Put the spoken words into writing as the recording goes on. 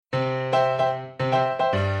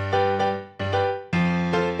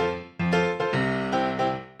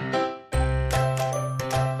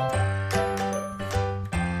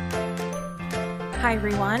Hi,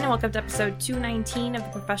 everyone, and welcome to episode 219 of the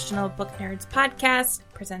Professional Book Nerds podcast,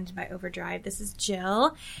 presented by Overdrive. This is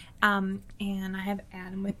Jill, and I have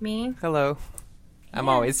Adam with me. Hello. I'm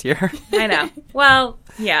always here. I know. Well,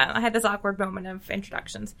 yeah, I had this awkward moment of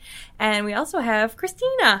introductions. And we also have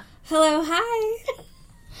Christina. Hello, hi.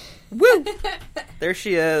 Woo! There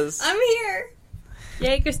she is. I'm here.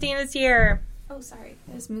 Yay, Christina's here. Oh, sorry.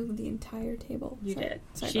 I just moved the entire table. You Sorry. did.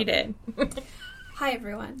 Sorry She did. Hi,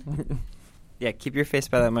 everyone. Yeah, keep your face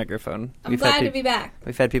by that microphone. I'm glad to be back.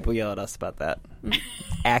 We've had people yell at us about that.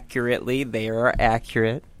 Accurately, they are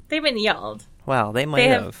accurate. They've been yelled. Well, they might They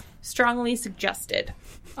have. strongly suggested.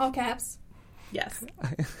 All caps. Yes.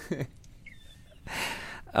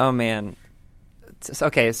 Oh, man.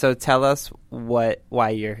 Okay, so tell us why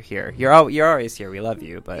you're here. You're always here. We love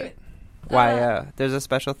you, but why? There's a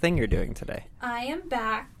special thing you're doing today. I am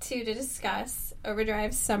back to discuss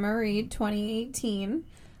Overdrive Summer Read 2018.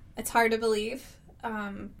 It's hard to believe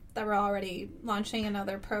that we're already launching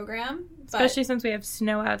another program. Especially since we have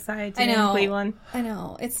snow outside today I know. in Cleveland. I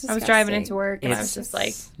know. It's disgusting. I was driving into work and I was It's just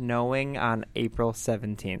like... snowing on April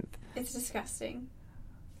 17th. It's disgusting.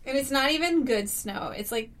 And it's not even good snow.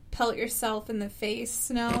 It's like pelt yourself in the face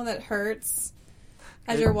snow that hurts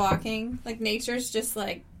as you're walking. Like nature's just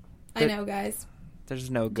like, I know, guys.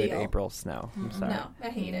 There's no good Deal. April snow. I'm sorry. No, I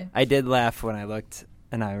hate it. I did laugh when I looked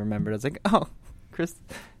and I remembered. I was like, oh,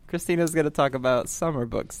 Christina's going to talk about summer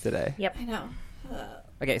books today. Yep. I know.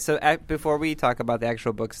 Okay, so before we talk about the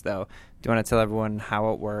actual books, though, do you want to tell everyone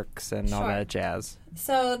how it works and all Sure. that jazz?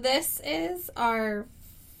 So this is our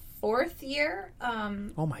 4th year.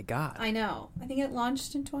 Oh, my God. I know. I think it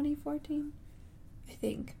launched in 2014. I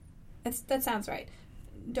think. That sounds right.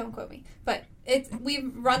 Don't quote me. But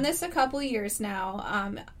we've run this a couple years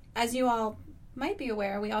now. As you all might be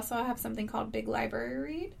aware, we also have something called Big Library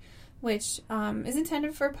Read, which is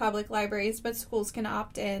intended for public libraries, but schools can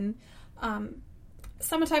opt in.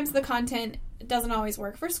 Sometimes the content doesn't always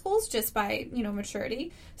work for schools just by,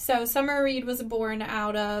 maturity. So Summer Read was born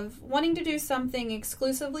out of wanting to do something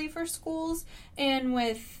exclusively for schools and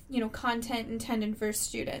with, content intended for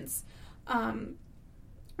students.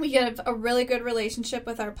 We get a really good relationship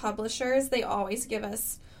with our publishers. They always give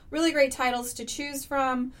us really great titles to choose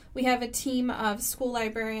from. We have a team of school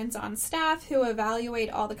librarians on staff who evaluate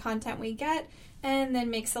all the content we get and then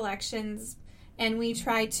make selections. And we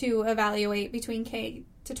try to evaluate between K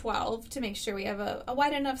to 12 to make sure we have a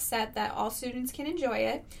wide enough set that all students can enjoy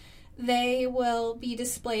it. They will be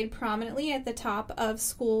displayed prominently at the top of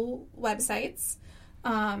school websites.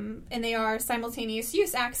 And they are simultaneous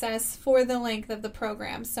use access for the length of the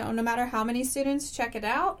program. So no matter how many students check it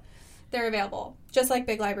out, they're available, just like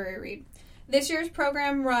Big Library Read. This year's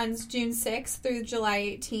program runs June 6th through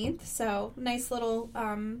July 18th, so nice little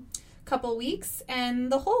couple weeks.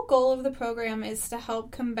 And the whole goal of the program is to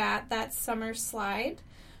help combat that summer slide.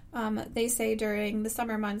 They say during the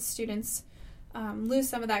summer months, students lose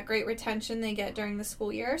some of that great retention they get during the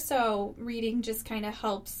school year. So reading just kind of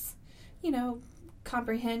helps,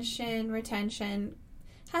 comprehension, retention,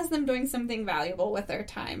 has them doing something valuable with their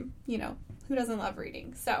time. Who doesn't love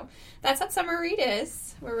reading? So that's what Summer Read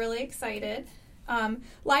is. We're really excited.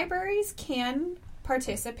 Libraries can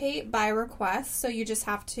participate by request, so you just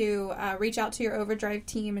have to reach out to your Overdrive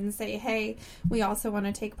team and say, hey, we also want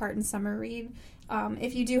to take part in Summer Read.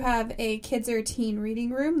 If you do have a kids or teen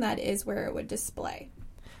reading room, that is where it would display.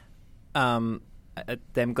 I'm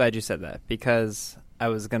glad you said that, because I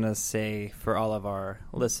was going to say for all of our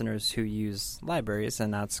listeners who use libraries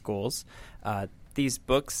and not schools, these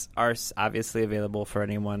books are obviously available for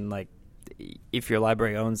anyone. Like, if your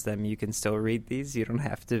library owns them, you can still read these. You don't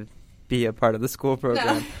have to be a part of the school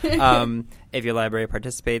program. No. If your library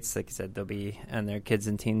participates, like you said, they'll be in their kids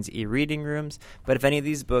and teens e-reading rooms. But if any of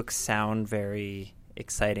these books sound very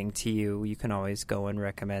exciting to you, you can always go and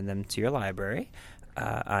recommend them to your library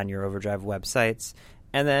on your Overdrive websites.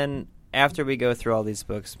 And then after we go through all these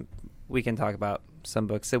books, we can talk about some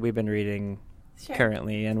books that we've been reading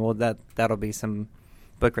currently, and that'll be some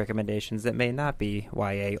book recommendations that may not be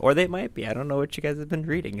YA, or they might be. I don't know what you guys have been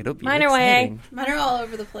reading. It'll be Mine are exciting. YA. Mine are all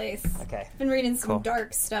over the place. Okay. I've been reading some Cool.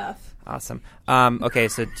 dark stuff. Awesome. Okay,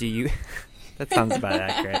 so do you... that sounds about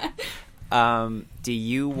accurate. Do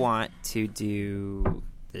you want to do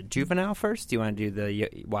the juvenile first? Do you want to do the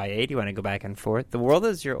YA? Do you want to go back and forth? The world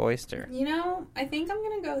is your oyster. I think I'm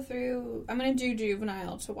going to do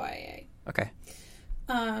juvenile to YA. Okay.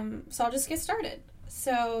 So I'll just get started.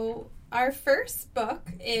 So our first book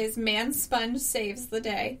is Man Sponge Saves the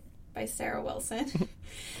Day by Sarah Wilson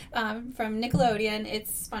from Nickelodeon.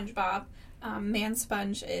 It's SpongeBob. Man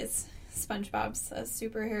Sponge is SpongeBob's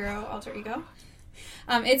superhero alter ego.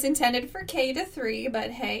 It's intended for K-3,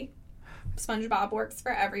 but hey, SpongeBob works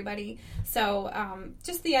for everybody. So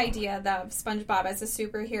just the idea of SpongeBob as a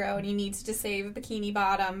superhero and he needs to save Bikini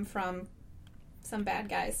Bottom from some bad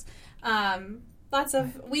guys.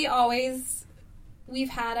 We've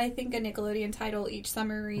had, I think, a Nickelodeon title each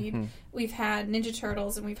summer read. Mm-hmm. We've had Ninja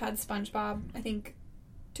Turtles and we've had SpongeBob, I think,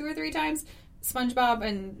 2 or 3 times. SpongeBob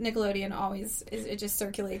and Nickelodeon always, it just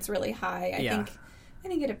circulates really high. I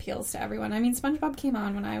think it appeals to everyone. I mean, SpongeBob came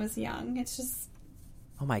on when I was young. It's just...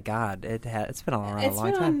 Oh my God, it's been around a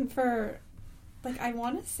long time. It's been on for, I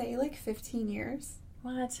want to say 15 years.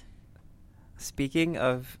 What? Speaking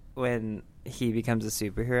of when he becomes a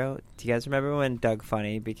superhero, do you guys remember when Doug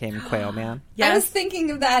Funny became Quail Man? Yes. I was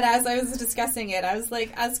thinking of that as I was discussing it. I was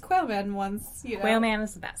like, as Quail Man once, Quail Man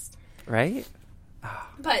is the best. Right?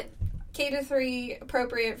 But K-3,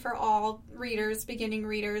 appropriate for all readers, beginning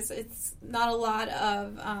readers. It's not a lot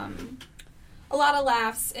of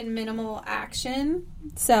laughs and minimal action.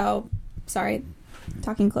 So, sorry,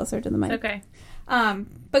 talking closer to the mic. Okay.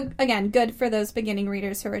 But again, good for those beginning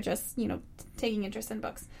readers who are just, taking interest in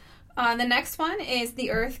books. The next one is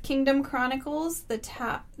The Earth Kingdom Chronicles, The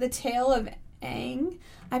Tale of Aang.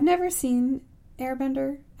 I've never seen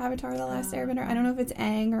Airbender, Avatar The Last Airbender. I don't know if it's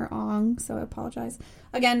Aang or Ong, so I apologize.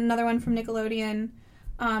 Again, another one from Nickelodeon.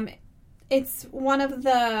 It's one of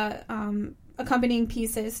the accompanying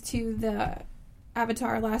pieces to the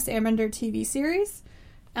Avatar Last Airbender TV series.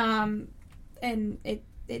 And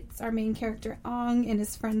it's our main character Ong and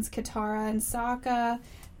his friends Katara and Sokka.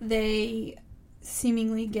 They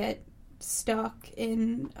seemingly get stuck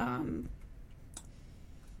in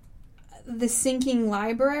the sinking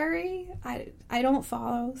library. I don't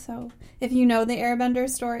follow, so if you know the Airbender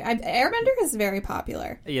story, Airbender is very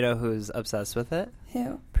popular. You know who's obsessed with it?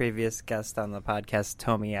 Who? Previous guest on the podcast,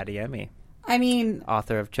 Tomi Adeyemi. I mean,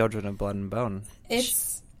 author of Children of Blood and Bone.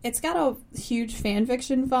 It's got a huge fan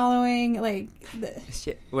fiction following.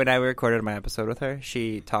 When I recorded my episode with her,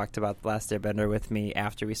 she talked about The Last Airbender with me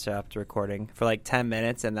after we stopped recording for 10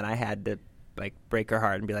 minutes, and then I had to break her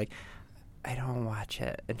heart and be like, I don't watch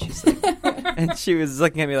it. And she's like, and she was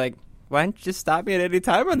looking at me like, why don't you just stop me at any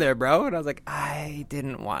time on there, bro? And I was like, I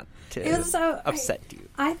didn't want to upset you.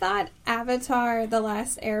 I thought Avatar The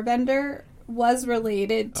Last Airbender was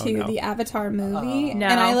related to the Avatar movie. No.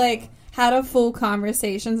 And I had a full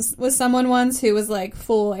conversation with someone once who was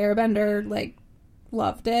full Airbender,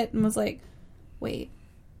 loved it and was like, wait,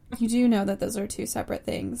 you do know that those are 2 separate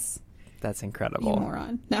things. That's incredible. You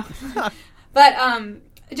moron. No. But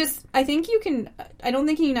I think I don't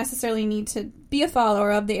think you necessarily need to be a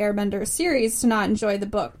follower of the Airbender series to not enjoy the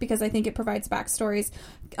book, because I think it provides backstories.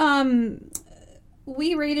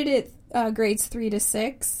 We rated it grades 3 to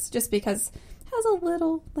 6 just because it has a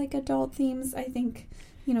little adult themes. I think,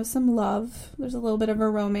 some love. There's a little bit of a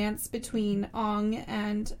romance between Ong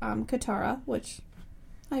and Katara, which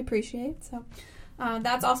I appreciate. So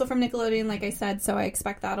that's also from Nickelodeon, like I said, so I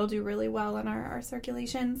expect that'll do really well in our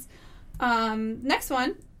circulations. Next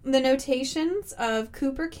one, The Notations of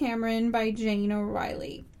Cooper Cameron by Jane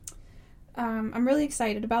O'Reilly. I'm really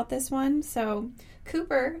excited about this one. So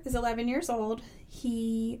Cooper is 11 years old.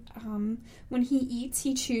 He, when he eats,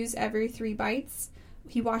 he chews every 3 bites.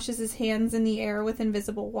 He washes his hands in the air with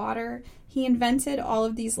invisible water. He invented all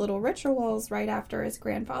of these little rituals right after his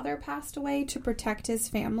grandfather passed away to protect his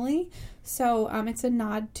family. So it's a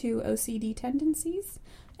nod to OCD tendencies.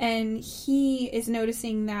 And he is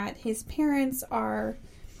noticing that his parents are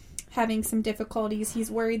having some difficulties.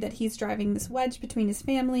 He's worried that he's driving this wedge between his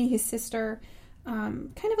family, his sister.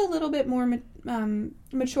 Kind of a little bit more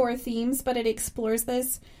mature themes, but it explores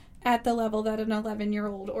this at the level that an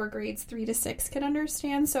 11-year-old or grades 3 to 6 can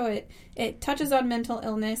understand. So it touches on mental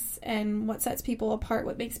illness and what sets people apart,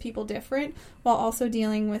 what makes people different, while also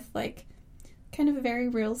dealing with kind of a very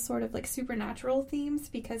real sort of supernatural themes,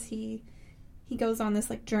 because he goes on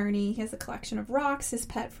this journey. He has a collection of rocks, his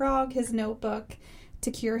pet frog, his notebook,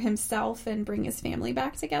 to cure himself and bring his family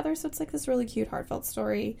back together. So it's this really cute, heartfelt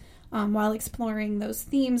story while exploring those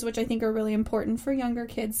themes, which I think are really important for younger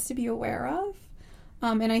kids to be aware of.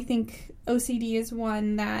 And I think OCD is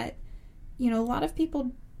one that, a lot of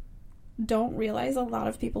people don't realize a lot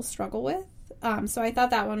of people struggle with. So I thought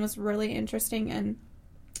that one was really interesting, and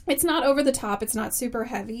it's not over the top. It's not super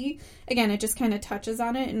heavy. Again, it just kind of touches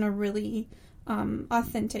on it in a really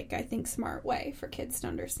authentic, I think, smart way for kids to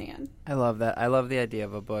understand. I love that. I love the idea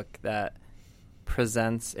of a book that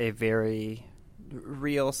presents a very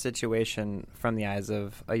real situation from the eyes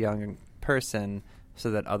of a young person,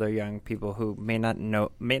 so that other young people who may not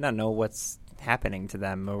know what's happening to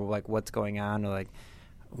them, or what's going on, or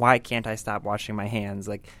why can't I stop washing my hands?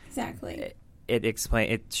 Exactly.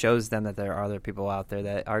 it shows them that there are other people out there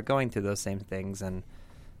that are going through those same things, and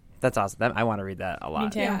that's awesome. I want to read that a lot. Me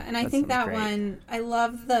too. Yeah, and I think that one, I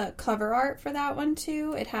love the cover art for that one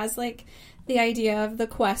too. It has like the idea of the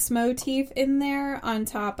quest motif in there on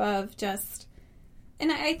top of just,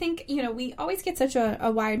 and I think, we always get such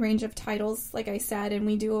a wide range of titles, like I said, and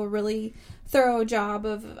we do a really thorough job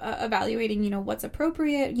of evaluating, what's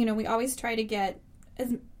appropriate. We always try to get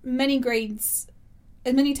as many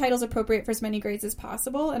titles appropriate for as many grades as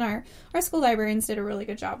possible, and our school librarians did a really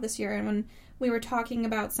good job this year. And when we were talking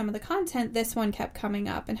about some of the content, this one kept coming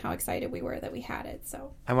up and how excited we were that we had it.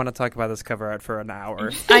 So I want to talk about this cover art for an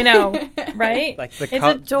hour. I know, right? Like it's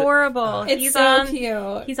adorable. It's so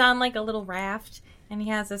cute. He's on like a little raft, and he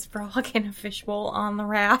has this frog in a fishbowl on the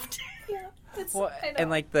raft. Yeah, and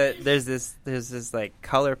like there's this like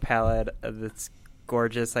color palette that's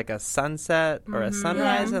gorgeous, like a sunset or a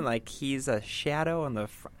sunrise, and like he's a shadow on the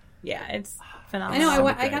front. Yeah, it's phenomenal.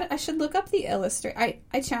 I know. I should look up the illustrator.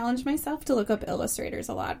 I challenge myself to look up illustrators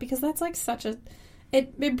a lot because that's like such a.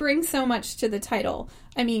 It brings so much to the title.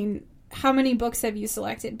 I mean, how many books have you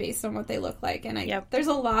selected based on what they look like? And there's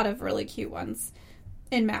a lot of really cute ones,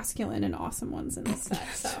 and masculine and awesome ones in this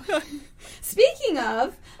set. So, speaking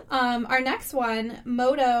of, our next one,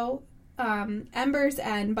 Moto. Ember's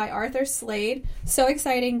End by Arthur Slade. So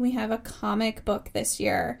exciting. We have a comic book this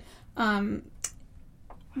year.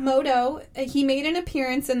 Moto, he made an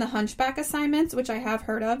appearance in the Hunchback Assignments, which I have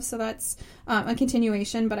heard of, so that's a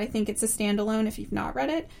continuation, but I think it's a standalone if you've not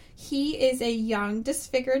read it. He is a young,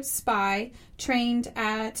 disfigured spy trained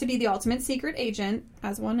to be the ultimate secret agent,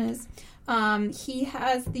 as one is. He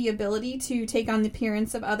has the ability to take on the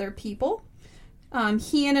appearance of other people.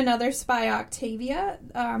 He and another spy, Octavia,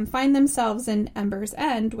 find themselves in Ember's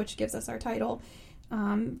End, which gives us our title,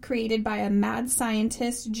 created by a mad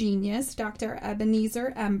scientist genius, Dr.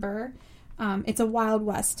 Ebenezer Ember. It's a Wild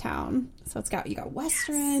West town, so you got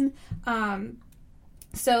Western.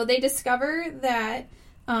 So they discover that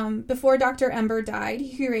before Dr. Ember died,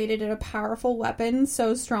 he created a powerful weapon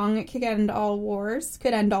so strong it could end all wars.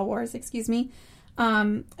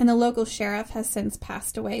 And the local sheriff has since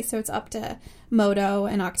passed away, so it's up to Moto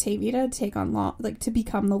and Octavia to take on to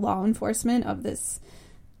become the law enforcement of this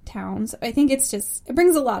town. So I think it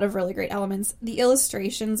brings a lot of really great elements. The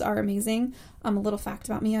illustrations are amazing. A little fact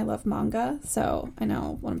about me, I love manga, so I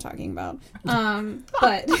know what I'm talking about.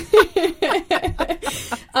 But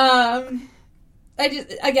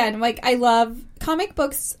I love comic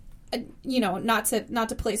books. Not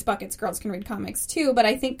to place buckets, girls can read comics too, but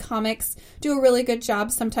I think comics do a really good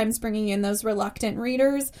job sometimes bringing in those reluctant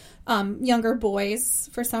readers. Younger boys,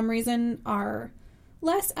 for some reason, are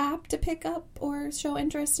less apt to pick up or show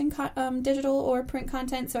interest in digital or print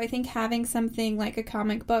content, so I think having something like a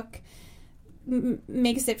comic book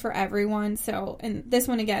makes it for everyone. So, and this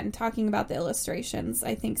one, again, talking about the illustrations,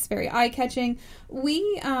 I think is very eye-catching.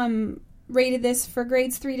 We rated this for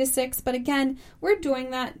grades 3 to 6, but again, we're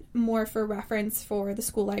doing that more for reference for the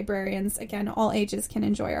school librarians. Again, all ages can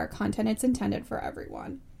enjoy our content. It's intended for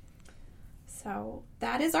everyone. So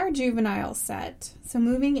that is our juvenile set. So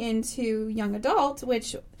moving into young adult,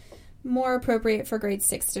 which more appropriate for grades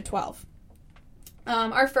 6 to 12.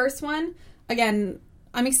 Our first one, again,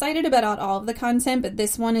 I'm excited about all of the content, but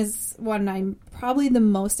this one is one I'm probably the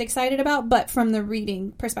most excited about, but from the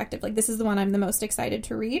reading perspective, this is the one I'm the most excited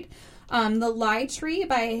to read. The Lie Tree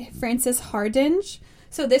by Frances Hardinge.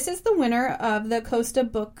 So this is the winner of the Costa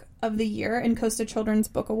Book of the Year and Costa Children's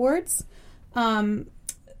Book Awards.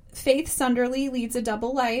 Faith Sunderly leads a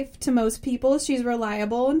double life. To most people, she's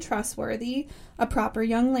reliable and trustworthy, a proper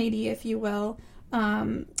young lady, if you will,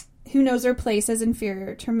 who knows her place as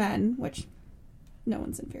inferior to men, which no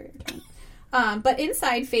one's inferior to men. But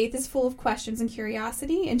inside, Faith is full of questions and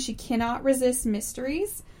curiosity, and she cannot resist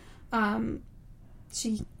mysteries.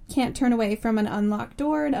 She can't turn away from an unlocked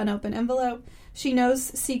door, an unopened envelope. She knows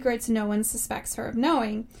secrets no one suspects her of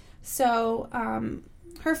knowing. So,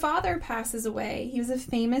 her father passes away. He was a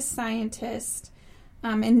famous scientist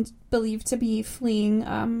and believed to be fleeing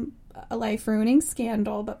a life-ruining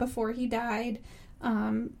scandal. But before he died,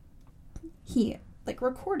 he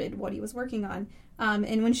recorded what he was working on.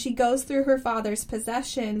 And when she goes through her father's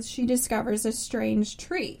possessions, she discovers a strange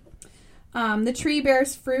tree. The tree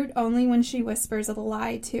bears fruit only when she whispers a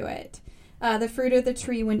lie to it. The fruit of the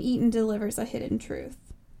tree, when eaten, delivers a hidden truth.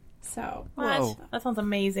 So, what? That sounds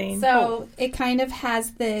amazing. So it kind of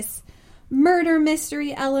has this murder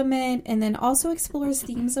mystery element, and then also explores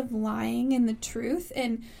themes of lying and the truth.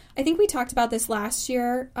 And I think we talked about this last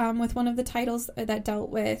year with one of the titles that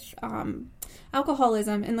dealt with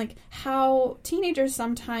alcoholism and how teenagers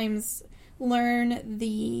sometimes learn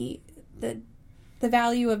the the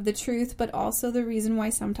value of the truth, but also the reason why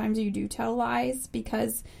sometimes you do tell lies,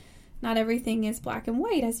 because not everything is black and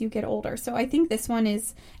white as you get older. So I think this one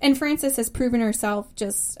is, and Frances has proven herself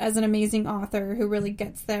just as an amazing author who really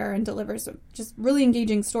gets there and delivers just really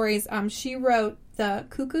engaging stories. She wrote The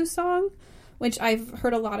Cuckoo Song, which I've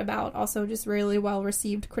heard a lot about, also just really well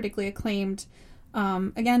received, critically acclaimed.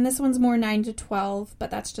 Again, this one's more 9 to 12, but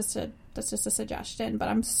that's just a suggestion. But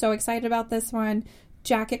I'm so excited about this one.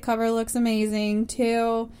 Jacket cover looks amazing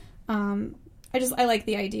too. I like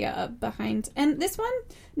the idea behind, and this one,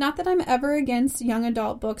 not that I'm ever against young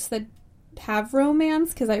adult books that have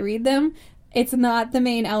romance, because I read them. It's not the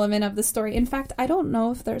main element of the story. In fact, I don't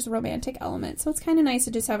know if there's a romantic element, so it's kind of nice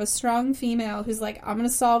to just have a strong female who's like, I'm going to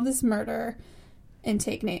solve this murder and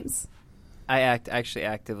take names. I actually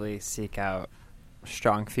actively seek out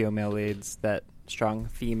strong female leads that don't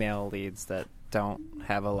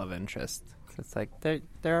have a love interest. It's like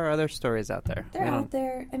there are other stories out there. They're out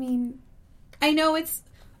there. I mean, I know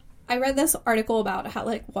I read this article about how,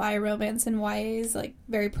 like, why romance in YA is, like,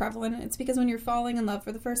 very prevalent. It's because when you're falling in love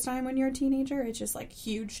for the first time when you're a teenager, it's just, like,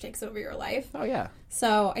 huge, takes over your life. Oh, yeah.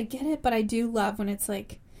 So I get it, but I do love when it's,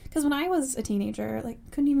 like, because when I was a teenager, like,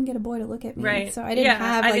 couldn't even get a boy to look at me. Right. So I didn't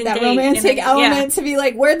have, like, that date romantic element to be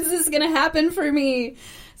like, where's this going to happen for me?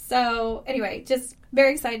 So, anyway, just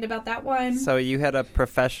very excited about that one. So you had a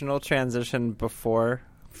professional transition before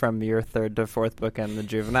from your third to fourth book in the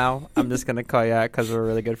juvenile. I'm just going to call you out because we're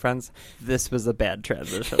really good friends. This was a bad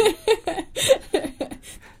transition.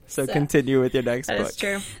 So continue with your next book. That is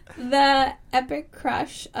true. The Epic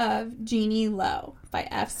Crush of Jeannie Lo by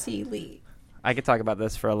F.C. Lee. I could talk about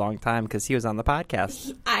this for a long time because he was on the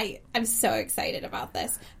podcast. I'm so excited about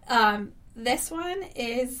this. This one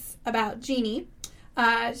is about Jeannie.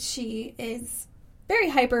 She is very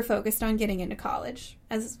hyper-focused on getting into college,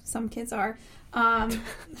 as some kids are. But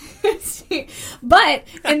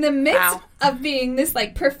in the midst of being this,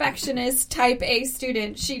 like, perfectionist type A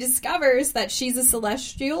student, she discovers that she's a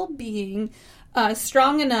celestial being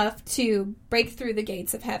strong enough to break through the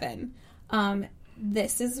gates of heaven.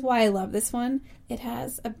 This is why I love this one. It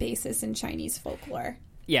has a basis in Chinese folklore.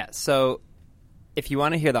 Yeah, so if you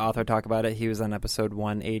want to hear the author talk about it, he was on episode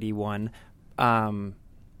 181.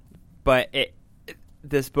 But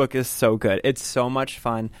this book is so good. It's so much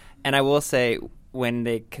fun. And I will say, when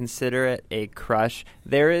they consider it a crush,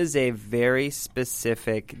 there is a very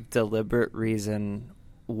specific, deliberate reason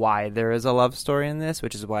why there is a love story in this,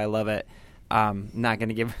 which is why I love it. Not going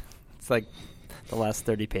to give... It's like the last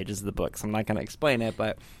 30 pages of the book, so I'm not going to explain it,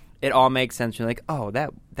 but it all makes sense. You're like, oh,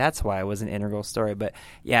 that's why it was an integral story. But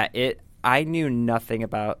yeah, I knew nothing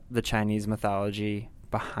about the Chinese mythology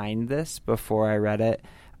behind this before I read it.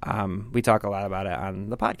 We talk a lot about it on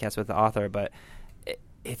the podcast with the author, but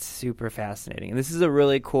it's super fascinating. And this is a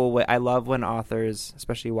really cool way. I love when authors,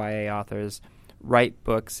 especially YA authors, write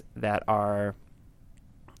books that are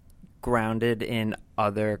grounded in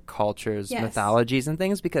other cultures, mythologies, and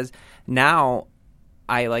things, because now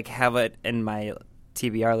I like have it in my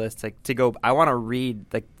TBR list, like, to go. I want to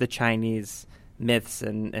read like the Chinese myths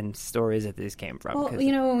and stories that these came from. Well,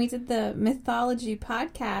 when we did the mythology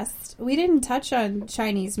podcast, we didn't touch on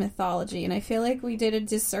Chinese mythology, and I feel like we did a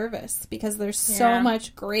disservice because there's so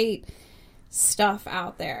much great stuff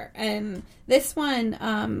out there. And this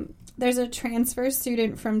one, there's a transfer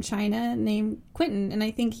student from China named Quentin, and I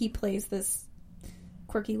think he plays this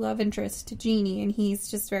quirky love interest to Jeannie, and he's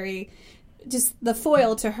just the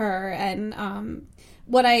foil to her. And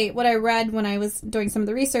what I read when I was doing some of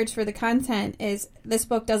the research for the content is this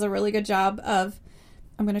book does a really good job of,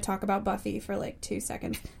 I'm going to talk about Buffy for like 2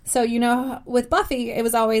 seconds. So, with Buffy, it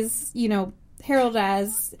was always, heralded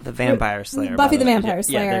as the Vampire Slayer. Buffy the Vampire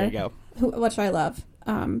Slayer. Yeah, there you go. Which I love.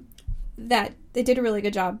 That they did a really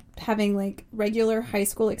good job having like regular high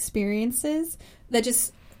school experiences that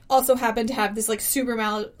just also happen to have this like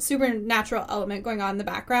supernatural element going on in the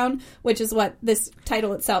background, which is what this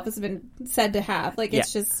title itself has been said to have. Like,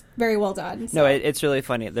 it's just very well done. So. No, it's really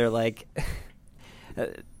funny. They're like,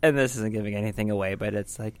 and this isn't giving anything away, but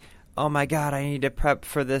it's like, oh my God, I need to prep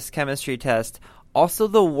for this chemistry test. Also,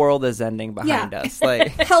 the world is ending behind us.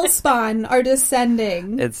 Like, Hellspawn are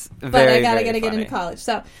descending. It's very, but I gotta very get funny. into college.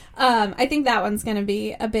 So, I think that one's going to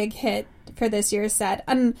be a big hit for this year's set.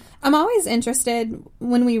 And I'm always interested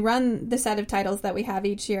when we run the set of titles that we have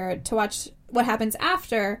each year to watch what happens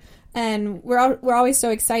after. And we're always so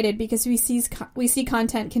excited because we see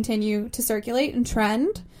content continue to circulate and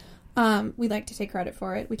trend. We like to take credit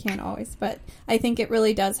for it. We can't always, but I think it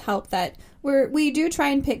really does help that we do try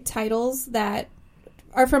and pick titles that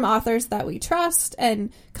are from authors that we trust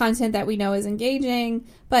and content that we know is engaging,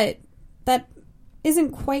 but that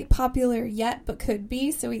isn't quite popular yet, but could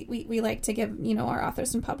be. So we like to give, our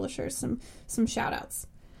authors and publishers some shout outs.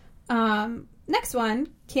 Next one,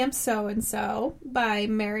 Camp So-and-So by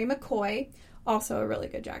Mary McCoy. Also a really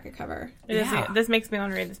good jacket cover. This makes me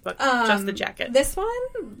want to read this book. Just the jacket. This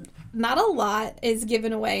one, not a lot is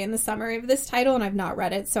given away in the summary of this title, and I've not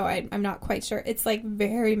read it, so I'm not quite sure. It's like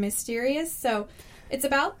very mysterious. So it's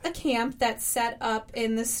about a camp that's set up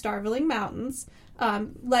in the Starveling Mountains.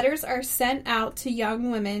 Letters are sent out to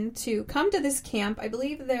young women to come to this camp. I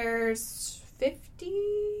believe there's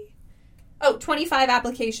 25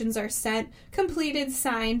 applications are sent, completed,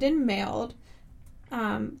 signed, and mailed.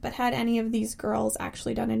 But had any of these girls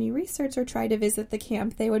actually done any research or tried to visit the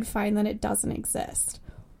camp, they would find that it doesn't exist.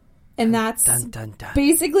 And that's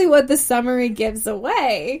basically what the summary gives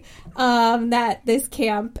away, that this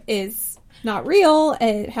camp is not real.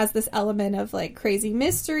 It has this element of like crazy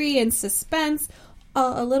mystery and suspense,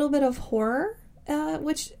 a little bit of horror,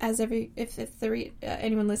 which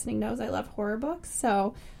anyone listening knows, I love horror books.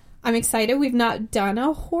 So I'm excited. We've not done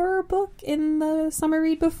a horror book in the summer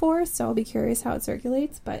read before, so I'll be curious how it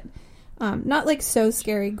circulates, but not like so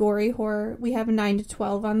scary, gory horror. We have 9 to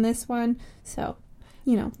 12 on this one, so,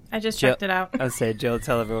 I just checked it out. I would say, Jill,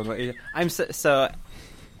 tell everyone what you...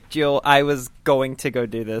 Jill, I was going to go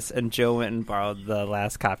do this, and Jill went and borrowed the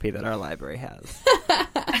last copy that our library has.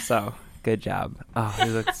 So... good job. Oh,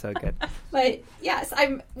 you look so good. But yes,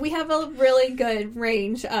 we have a really good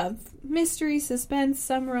range of mystery, suspense,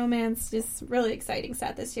 some romance, just really exciting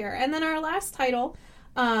set this year. And then our last title,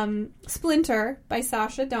 Splinter by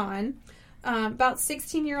Sasha Dawn, about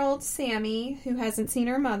 16-year-old Sammy, who hasn't seen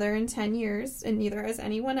her mother in 10 years, and neither has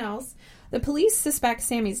anyone else. The police suspect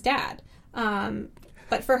Sammy's dad.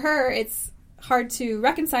 But for her, it's hard to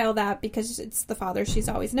reconcile that because it's the father she's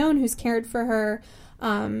always known who's cared for her.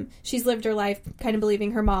 She's lived her life kind of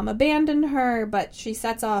believing her mom abandoned her, but she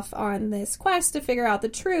sets off on this quest to figure out the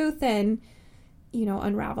truth and,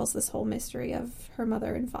 unravels this whole mystery of her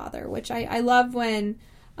mother and father, which I love when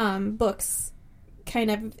books kind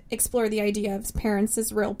of explore the idea of parents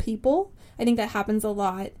as real people. I think that happens a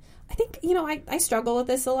lot. I think, I struggle with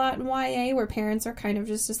this a lot in YA where parents are kind of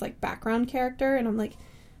just this like background character, and I'm like,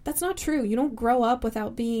 that's not true. You don't grow up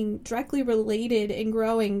without being directly related and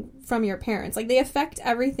growing from your parents. Like, they affect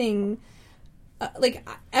everything.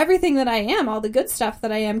 Everything that I am, all the good stuff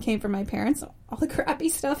that I am came from my parents. All the crappy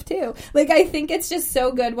stuff, too. Like, I think it's just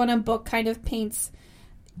so good when a book kind of paints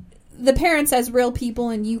the parents as real people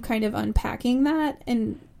and you kind of unpacking that.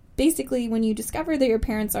 And basically, when you discover that your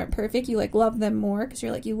parents aren't perfect, you, love them more because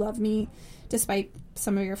you're like, you love me despite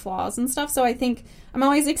some of your flaws and stuff. So I think I'm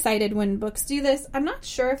always excited when books do this. I'm not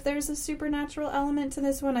sure if there's a supernatural element to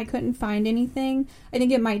this one. I couldn't find anything. I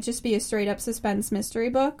think it might just be a straight up suspense mystery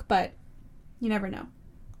book, but you never know.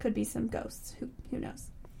 Could be some ghosts. Who knows?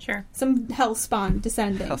 Sure. Some hellspawn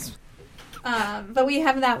descending. But we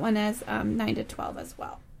have that one as 9 to 12 as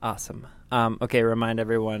well. Awesome. Okay, remind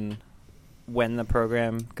everyone when the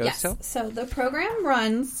program goes till? So the program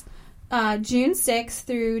runs June 6th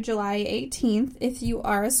through July 18th. If you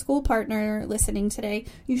are a school partner listening today,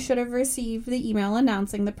 you should have received the email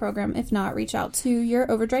announcing the program. If not, reach out to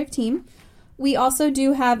your Overdrive team. We also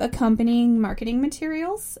do have accompanying marketing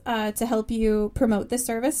materials to help you promote this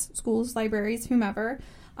service, schools, libraries, whomever.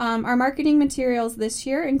 Our marketing materials this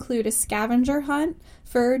year include a scavenger hunt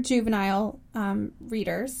for juvenile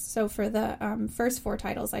readers, so for the first 4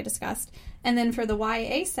 titles I discussed. And then for the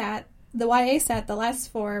YA set, the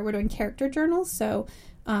last 4, we're doing character journals, so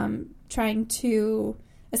trying to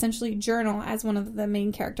essentially journal as one of the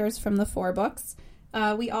main characters from the 4 books.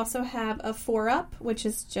 We also have a 4-up, which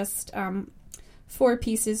is just 4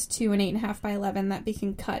 pieces to an 8.5 by 11 that we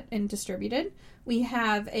can cut and distributed. We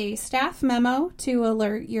have a staff memo to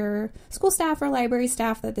alert your school staff or library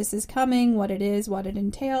staff that this is coming, what it is, what it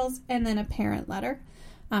entails, and then a parent letter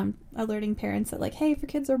alerting parents that, hey, if your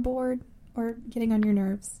kids are bored or getting on your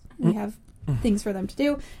nerves, we have things for them to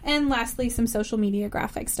do. And lastly, some social media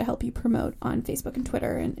graphics to help you promote on Facebook and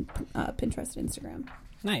Twitter and Pinterest and Instagram.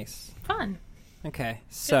 Nice. Fun. Okay,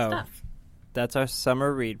 so that's our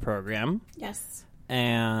summer read program. Yes.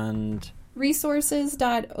 And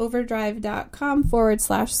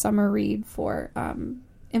resources.overdrive.com/summer read for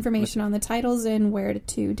information on the titles and where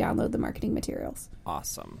to download the marketing materials.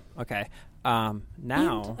 Awesome. Okay. Now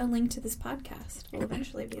and a link to this podcast will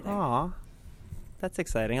eventually be there. Aw. That's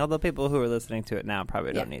exciting. Although people who are listening to it now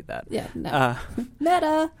probably don't need that. Yeah, no.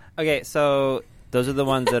 Meta. Okay, so those are the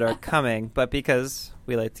ones that are coming, but because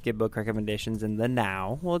we like to give book recommendations in the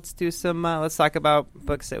now, let's do some, let's talk about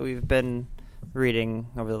books that we've been reading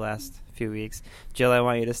over the last few weeks. Jill, I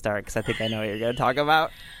want you to start because I think I know what you're going to talk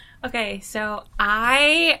about. Okay, so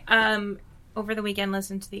I over the weekend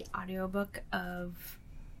listened to the audiobook of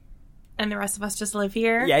And the Rest of Us Just Live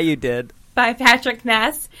Here. Yeah, you did. By Patrick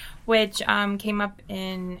Ness, which came up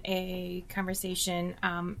in a conversation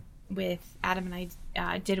with Adam and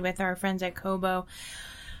I did with our friends at Kobo.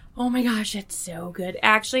 Oh my gosh, it's so good.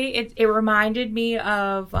 Actually, it reminded me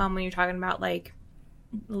of when you're talking about like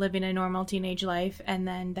living a normal teenage life and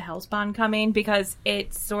then the Hellspawn coming, because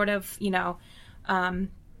it's sort of,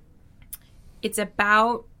 it's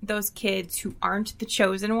about those kids who aren't the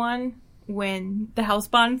chosen one when the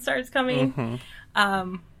Hellspawn starts coming.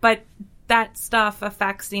 Mm-hmm. But that stuff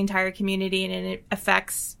affects the entire community and it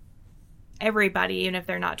affects everybody, even if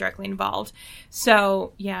they're not directly involved.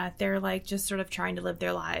 So, yeah, they're like just sort of trying to live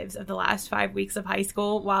their lives of the last 5 weeks of high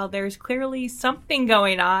school while there's clearly something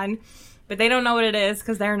going on, but they don't know what it is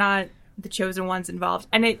because they're not the chosen ones involved.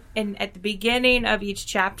 And at the beginning of each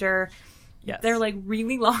chapter, yes, they're like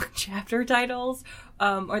really long chapter titles,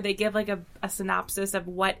 or they give like a synopsis of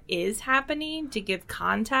what is happening to give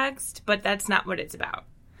context, but that's not what it's about.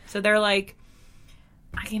 So they're like,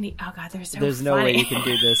 oh god, they're so There's funny. no way you can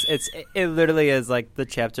do this. It literally is like the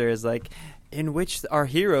chapter is like, in which our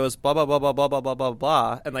heroes blah blah blah blah blah blah blah blah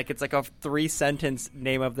blah, and like it's like a 3-sentence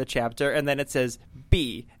name of the chapter, and then it says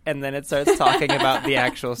B, and then it starts talking about the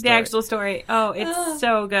actual story. The actual story. Oh, it's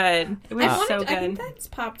so good. It was so good. I think that's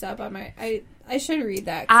popped up on my. I should read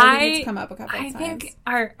that. I think it's come up a couple of times.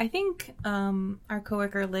 I think our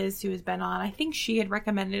coworker Liz, who has been on, I think she had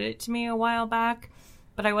recommended it to me a while back,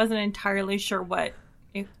 but I wasn't entirely sure what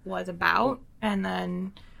it was about. And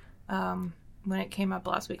then when it came up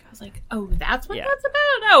last week, I was like, oh, that's what that's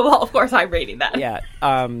about? Oh, well, of course I'm reading that. Yeah.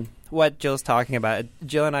 What Jill's talking about,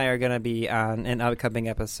 Jill and I are going to be on an upcoming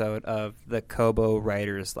episode of the Kobo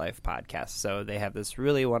Writer's Life podcast. So they have this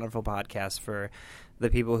really wonderful podcast for the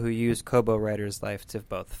people who use Kobo Writer's Life to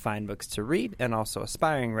both find books to read and also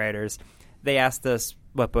aspiring writers. They asked us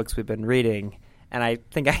what books we've been reading, and I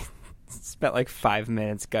think I spent like 5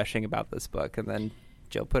 minutes gushing about this book, and then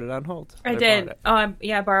Jill put it on hold. I did.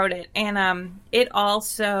 I borrowed it. And it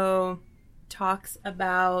also talks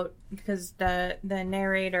about, because the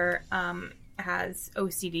narrator has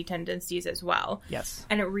OCD tendencies as well. Yes.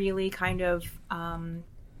 And it really kind of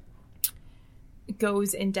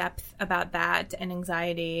goes in depth about that and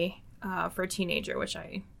anxiety for a teenager, which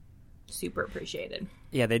I super appreciated.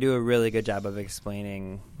 Yeah, they do a really good job of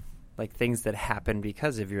explaining like things that happen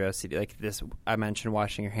because of your OCD. Like this, I mentioned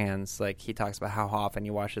washing your hands. Like he talks about how often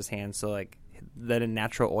he washes his hands, so like the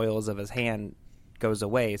natural oils of his hand goes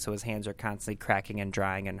away, so his hands are constantly cracking and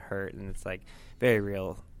drying and hurt, and it's like very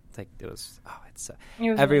real. It's like it was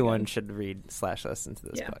everyone really should read / listen to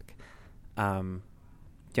this book. Do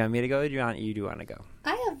you want me to go, or do you want to go?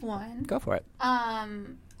 I have one. Go for it.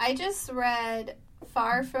 I just read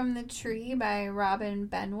Far from the Tree by Robin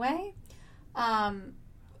Benway.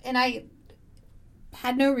 And I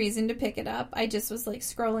had no reason to pick it up. I just was like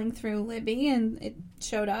scrolling through Libby and it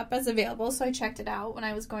showed up as available, so I checked it out when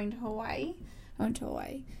I was going to Hawaii. I went to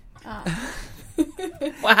Hawaii.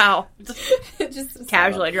 Wow. Just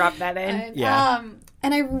casually dropped that in.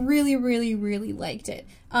 And I really, really, really liked it.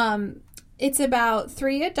 It's about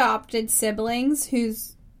 3 adopted siblings who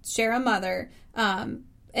share a mother,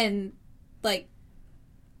 and like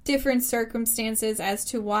different circumstances as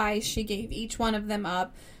to why she gave each one of them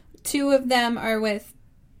up. 2 of them are with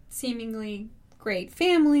seemingly great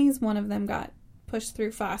families. One of them got pushed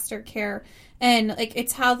through foster care. And like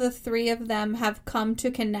it's how the 3 of them have come to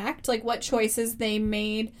connect, like what choices they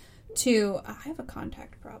made to... I have a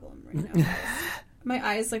contact problem right now. My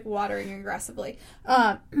eyes like watering aggressively.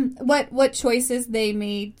 What choices they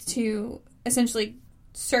made to essentially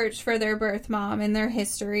search for their birth mom and their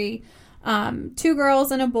history. 2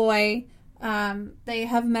 girls and a boy. They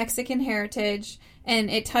have Mexican heritage,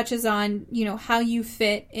 and it touches on, how you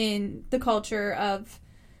fit in the culture of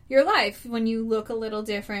your life when you look a little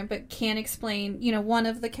different but can't explain. One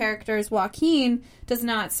of the characters, Joaquin, does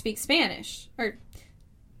not speak Spanish, or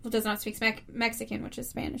does not speak Mexican, which is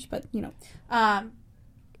Spanish, but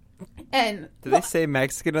and do they say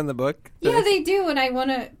Mexican in the book? They do, and I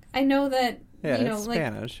know that. It's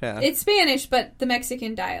Spanish. It's Spanish, but the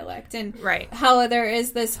Mexican dialect, and right. How there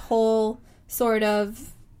is this whole sort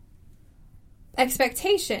of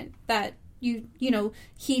expectation that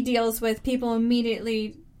he deals with people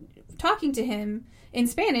immediately talking to him in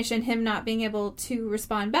Spanish and him not being able to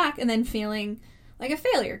respond back, and then feeling like a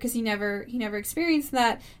failure because he never experienced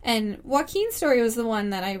that. And Joaquin's story was the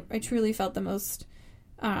one that I truly felt the most.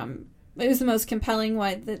 It was the most compelling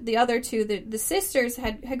one. The other 2, the sisters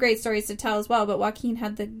had great stories to tell as well, but Joaquin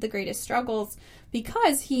had the greatest struggles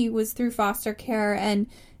because he was through foster care and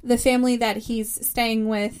the family that he's staying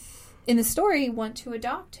with in the story want to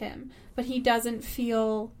adopt him, but he doesn't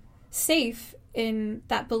feel safe in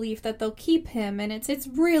that belief that they'll keep him, and it's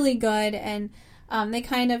really good, and they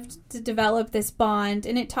kind of develop this bond,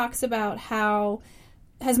 and it talks about how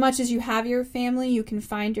as much as you have your family, you can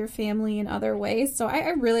find your family in other ways. So I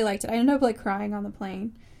really liked it. I ended up like crying on the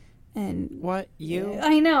plane. And what you?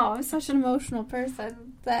 I know, I'm such an emotional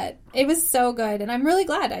person that it was so good, and I'm really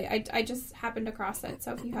glad I just happened across it.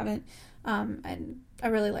 So if you haven't, and I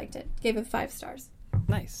really liked it. Gave it 5 stars.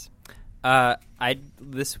 Nice. I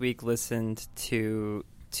this week listened to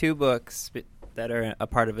 2 books that are a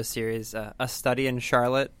part of a series, A Study in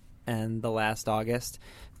Charlotte and The Last August.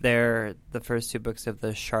 They're the first 2 books of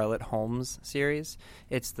the Charlotte Holmes series.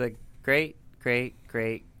 It's the great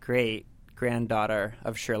granddaughter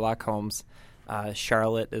of Sherlock Holmes.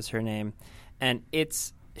 Charlotte is her name. And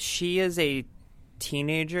she is a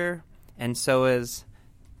teenager, and so is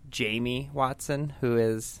Jamie Watson, who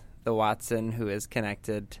is the Watson who is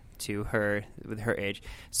connected to her with her age.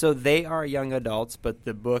 So they are young adults, but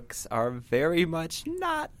the books are very much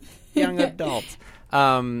not young adults.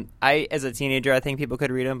 As a teenager, I think people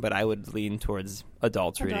could read them, but I would lean towards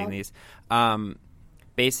adults reading these.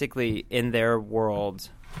 Basically, in their world,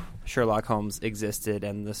 Sherlock Holmes existed,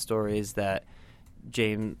 and the stories that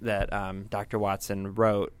Dr. Watson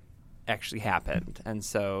wrote actually happened, and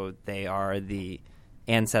so they are the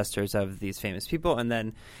ancestors of these famous people. And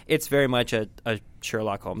then it's very much a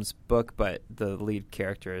Sherlock Holmes book, but the lead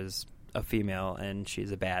character is a female, and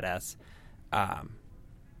she's a badass.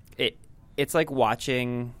 It's like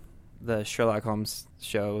watching the Sherlock Holmes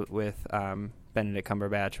show with Benedict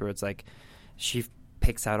Cumberbatch, where it's like she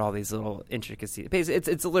picks out all these little intricacies.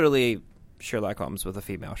 It's literally Sherlock Holmes with a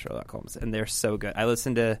female Sherlock Holmes, and they're so good. I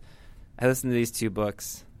listened to these 2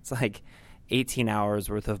 books. It's like 18 hours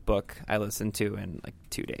worth of book I listened to in like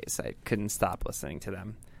 2 days. I couldn't stop listening to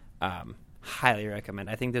them. Highly recommend.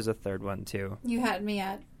 I think there's a 3rd one too. You had me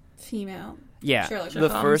at female. Yeah, Sherlock the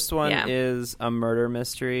Holmes. first one is a murder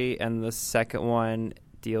mystery, and the second one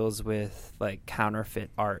deals with like counterfeit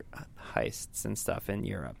art heists and stuff in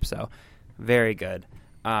Europe. So very good.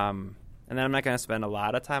 And then I'm not going to spend a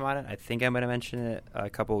lot of time on it. I think I'm going to mention it a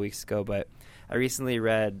couple weeks ago, but I recently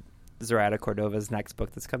read Zoraida Cordova's next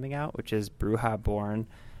book that's coming out, which is Bruja Born,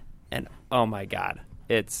 and oh my god,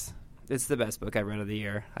 it's the best book I've read of the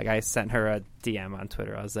year. Like, I sent her a DM on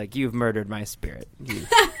Twitter. I was like, "You've murdered my spirit."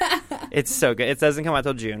 It's so good. It doesn't come out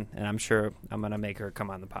till June, and I'm sure I'm going to make her come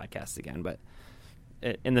on the podcast again, but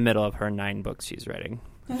in the middle of her 9 books she's writing,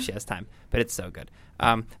 if she has time. But it's so good.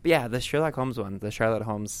 But yeah, the Sherlock Holmes one, the Charlotte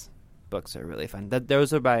Holmes books are really fun.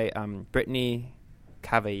 Those are by Brittany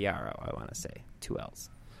Cavallaro, I want to say, 2 L's.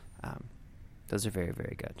 Those are very,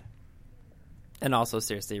 very good. And also,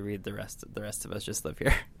 seriously, read the rest of Us Just Live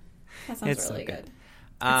Here. That sounds really good.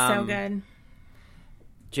 It's so good.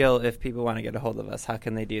 Jill, if people want to get a hold of us, how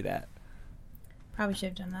can they do that? Probably should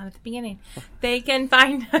have done that at the beginning. They can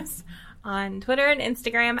find us on Twitter and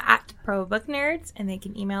Instagram at ProBookNerds, and they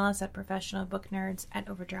can email us at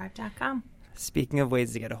professionalbooknerds@overdrive.com. Speaking of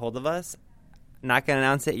ways to get a hold of us, not going to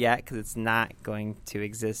announce it yet because it's not going to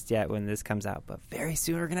exist yet when this comes out, but very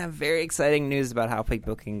soon we're going to have very exciting news about how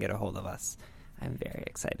people can get a hold of us. I'm very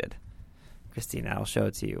excited. Christina, I'll show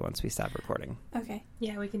it to you once we stop recording. Okay.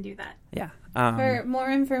 Yeah, we can do that. Yeah. For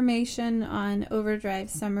more information on Overdrive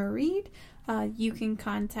Summer Read, you can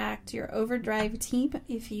contact your Overdrive team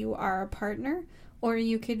if you are a partner, or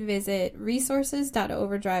you could visit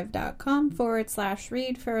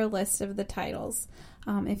resources.overdrive.com/read for a list of the titles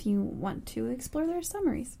if you want to explore their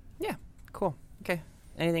summaries. Yeah, cool. Okay.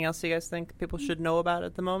 Anything else you guys think people should know about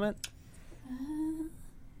at the moment?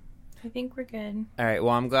 I think we're good. All right.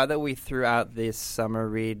 Well, I'm glad that we threw out this summer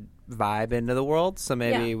read vibe into the world, so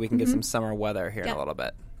maybe we can get some summer weather here in a little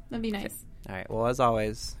bit. That'd be nice. All right. Well, as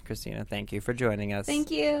always, Christina, thank you for joining us. Thank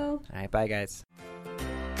you. All right. Bye, guys.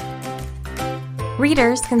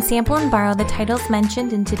 Readers can sample and borrow the titles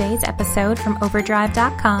mentioned in today's episode from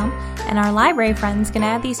Overdrive.com, and our library friends can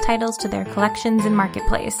add these titles to their collections and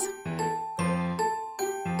marketplace.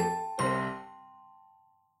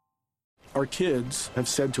 Our kids have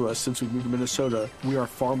said to us since we moved to Minnesota, we are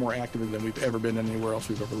far more active than we've ever been anywhere else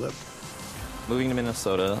we've ever lived. Moving to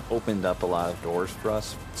Minnesota opened up a lot of doors for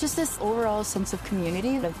us. Just this overall sense of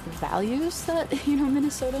community, of values that,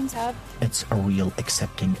 Minnesotans have. It's a real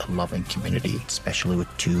accepting, loving community, especially with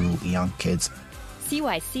 2 young kids. See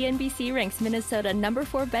why CNBC ranks Minnesota number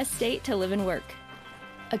 4 best state to live and work.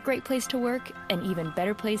 A great place to work, an even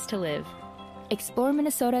better place to live.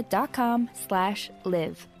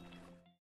 ExploreMinnesota.com/live.